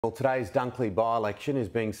Well, today's Dunkley by-election is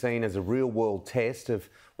being seen as a real-world test of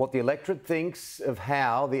what the electorate thinks of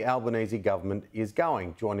how the Albanese government is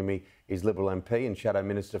going. Joining me is Liberal MP and Shadow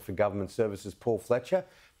Minister for Government Services, Paul Fletcher.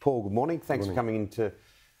 Paul, good morning. Thanks for coming into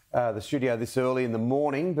the studio this early in the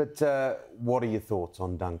morning. But what are your thoughts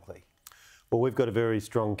on Dunkley? Well, we've got a very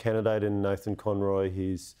strong candidate in Nathan Conroy.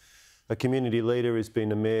 He's a community leader. He's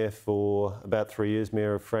been a mayor for about 3 years,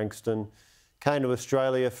 Mayor of Frankston. Came to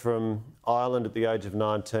Australia from Ireland at the age of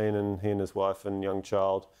 19, and he and his wife and young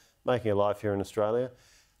child making a life here in Australia.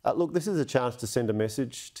 Look, this is a chance to send a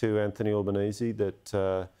message to Anthony Albanese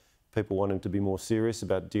that people want him to be more serious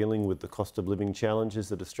about dealing with the cost of living challenges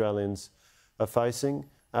that Australians are facing.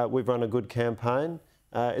 We've run a good campaign.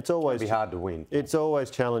 It's always be hard to win. It's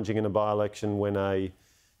always challenging in a by-election when a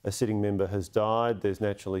sitting member has died. There's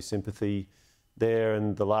naturally sympathy there,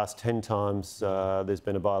 and the last 10 times there's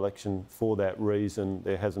been a by-election for that reason,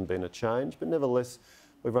 there hasn't been a change. But nevertheless,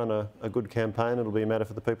 we've run a good campaign. It'll be a matter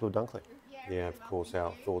for the people of Dunkley. Yeah, of course,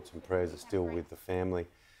 our thoughts and prayers are still with the family.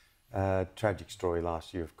 Tragic story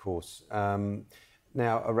last year, of course.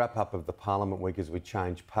 Now, a wrap-up of the Parliament week as we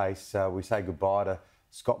change pace. We say goodbye to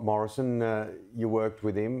Scott Morrison. You worked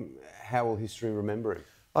with him. How will history remember him?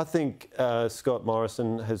 I think Scott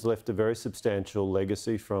Morrison has left a very substantial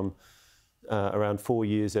legacy from around 4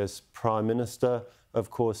 years as Prime Minister. Of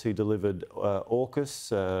course, he delivered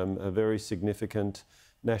AUKUS, a very significant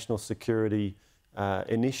national security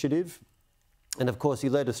initiative. And of course, he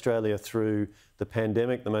led Australia through the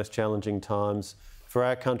pandemic, the most challenging times for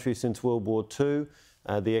our country since World War II.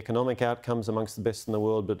 The economic outcomes amongst the best in the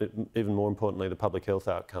world, but even more importantly, the public health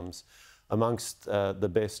outcomes amongst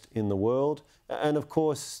the best in the world. And of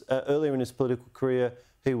course, earlier in his political career,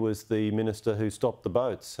 he was the minister who stopped the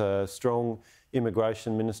boats, strong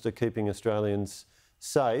immigration minister keeping Australians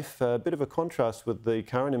safe. A bit of a contrast with the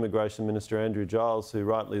current immigration minister, Andrew Giles, who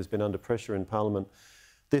rightly has been under pressure in Parliament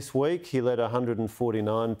this week. He let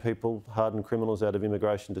 149 people, hardened criminals, out of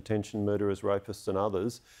immigration detention, murderers, rapists and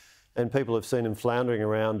others. And people have seen him floundering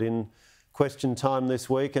around in question time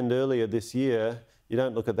this week and earlier this year. You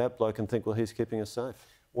don't look at that bloke and think, well, he's keeping us safe.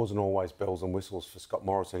 Wasn't always bells and whistles for Scott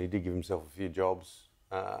Morrison. He did give himself a few jobs.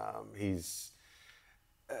 His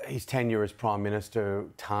tenure as Prime Minister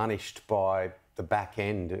tarnished by the back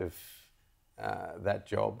end of that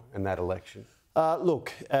job and that election.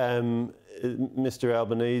 Look, Mr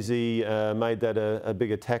Albanese made that a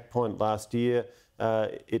big attack point last year.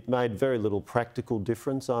 It made very little practical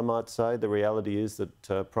difference, I might say. The reality is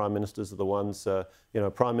that Prime Ministers are the ones,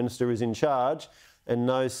 Prime Minister is in charge, and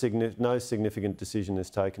no significant decision is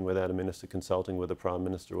taken without a Minister consulting with the Prime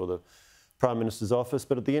Minister or the Prime Minister's office.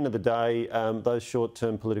 But at the end of the day, those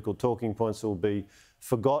short-term political talking points will be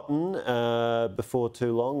forgotten before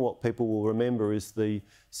too long. What people will remember is the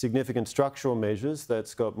significant structural measures that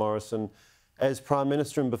Scott Morrison, as Prime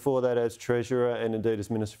Minister and before that as Treasurer and indeed as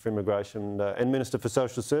Minister for Immigration and Minister for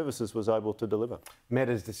Social Services, was able to deliver.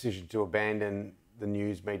 Meta's decision to abandon the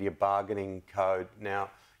News Media Bargaining Code. Now,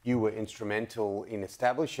 you were instrumental in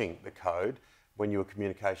establishing the code when you were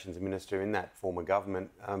Communications Minister in that former government.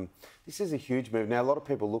 This is a huge move. Now, a lot of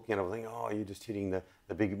people looking at it think, oh, you're just hitting the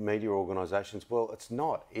big media organisations. Well, it's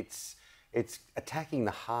not. It's attacking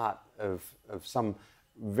the heart of some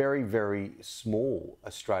very, very small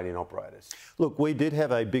Australian operators. Look, we did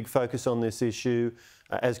have a big focus on this issue.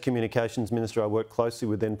 As Communications Minister, I worked closely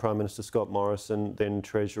with then Prime Minister Scott Morrison, then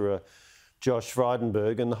Treasurer Josh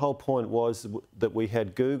Frydenberg, and the whole point was that we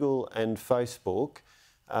had Google and Facebook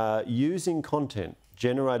using content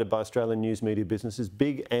generated by Australian news media businesses,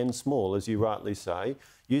 big and small, as you rightly say,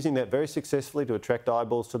 using that very successfully to attract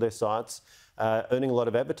eyeballs to their sites, earning a lot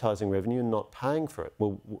of advertising revenue and not paying for it.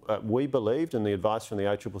 Well, we believed, and the advice from the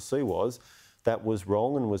ACCC was, that was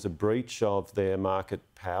wrong and was a breach of their market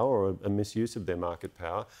power or a misuse of their market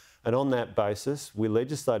power. And on that basis, we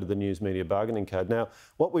legislated the News Media Bargaining Code. Now,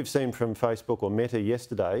 what we've seen from Facebook or Meta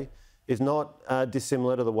yesterday is not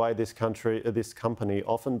dissimilar to the way this company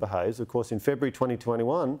often behaves. Of course, in February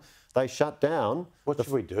 2021, they shut down the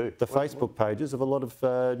Facebook pages of a lot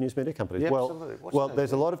of news media companies. Yeah, well,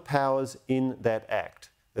 there's a lot of powers in that act.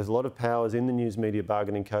 There's a lot of powers in the News Media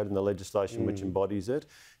Bargaining Code and the legislation which embodies it,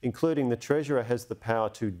 including the Treasurer has the power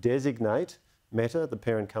to designate Meta, the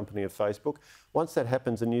parent company of Facebook. Once that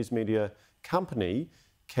happens, a news media company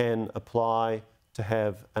can apply to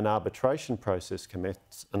have an arbitration process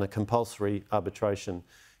commence, and a compulsory arbitration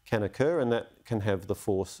can occur, and that can have the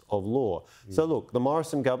force of law. So look, the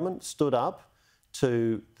Morrison government stood up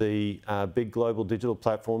to the big global digital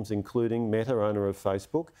platforms, including Meta, owner of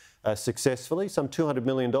Facebook, successfully. Some $200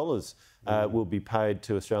 million will be paid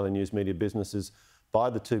to Australian news media businesses by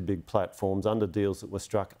the two big platforms under deals that were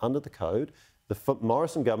struck under the code. The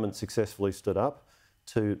Morrison government successfully stood up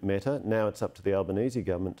to Meta. Now it's up to the Albanese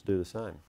government to do the same.